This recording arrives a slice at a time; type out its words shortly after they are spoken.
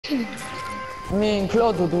Me and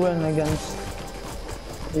Claude would win against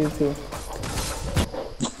you two.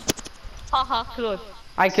 Haha, Claude.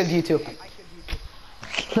 I killed you too.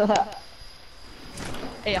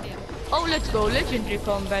 Yeah. Oh, let's go. Legendary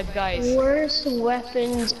combat, guys. Worst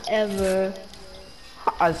weapons ever.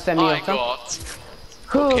 I'll send me I out some. got.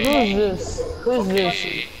 Who's Okay. this? Who's this?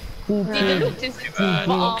 Okay. The loot is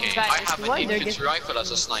Okay, I have an why they're infantry getting... rifle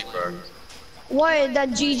as a sniper. Why that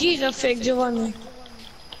GG's a fake Giovanni?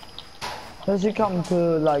 Does he come to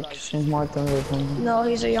like St. Martin with him? No,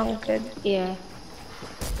 he's a young kid. Yeah.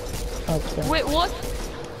 Okay. Wait, what?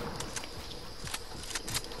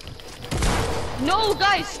 No,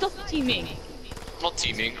 guys, stop teaming. I'm not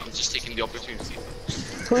teaming, I'm just taking the opportunity.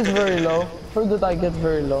 Who's very low? Who did I get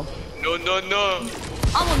very low? No, no, no.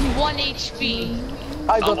 I'm on 1 HP.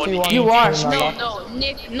 I got on you one. You are. No, no,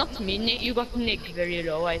 Nick, not me. Nick, you got Nick very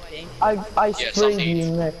low, I think. I Yes, sprayed I'll you,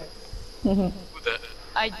 Nick. Who the?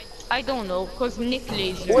 I don't know, cause Nick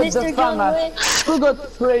laser. With the Mr. John FAMAS. Who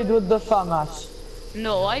got sprayed with the FAMAS?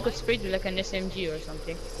 No, I got sprayed with like an SMG or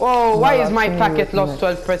something. Whoa, why No, is my that's packet me, lost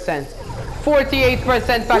 12%?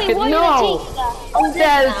 48% packet. why No! you take that? Oh,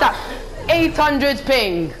 Delta! 800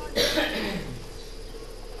 ping!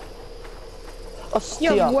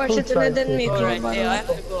 Ostia, You're worse who at tried it than to- me, Alright, Claude. yeah, I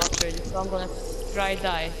have to go after this, so I'm gonna try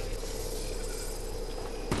die.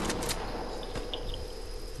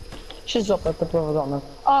 She's up at the Provodana.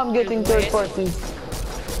 Oh, I'm getting third party.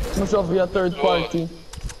 Mushovia third party.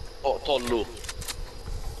 Oh, Tollu.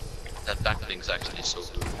 That backlink's actually so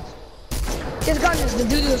good. This gun is the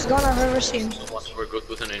doo-dooest gun I've ever seen. Once we're good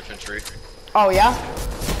with an infantry. Oh yeah?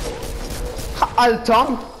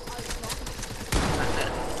 Altom?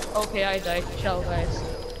 Okay, I died. Ciao, guys.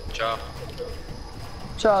 Ciao.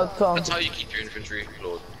 Ciao, Tom. That's how you keep your infantry,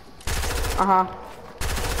 Claude. Uh-huh.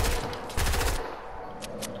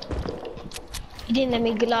 He didn't let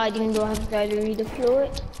me glide even though I have tried to redeploy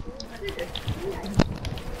it.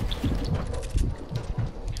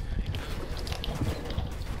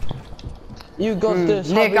 You got this.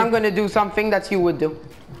 Nick, Javi. I'm gonna do something that you would do.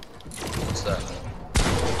 What's that?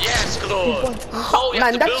 Yes, Claude! No, you have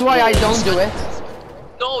Man, to that's build why I walls. don't do it.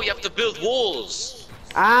 No, you have to build walls.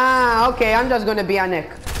 Ah, okay, I'm just gonna be a Nick.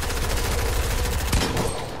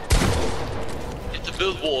 You have to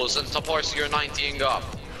build walls and top parts you're 90ing up.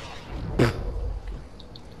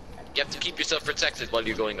 You have to keep yourself protected while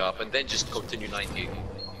you're going up and then just continue 90.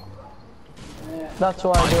 That's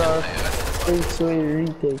why there are 8-way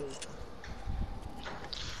retakes.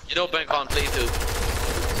 You know Ben can't play to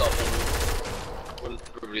stop. Well,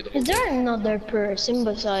 probably the whole Is there another person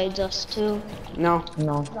besides us two? No.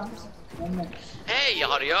 No. Hey,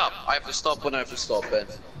 hurry up! I have to stop when I have to stop, Ben.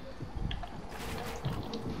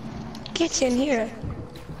 Get in here.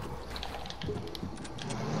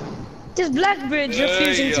 This black bridge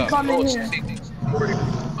refusing to come in here.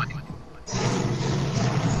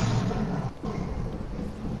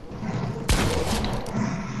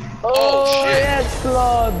 Oh, shit. yes,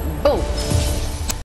 Claude. Boom.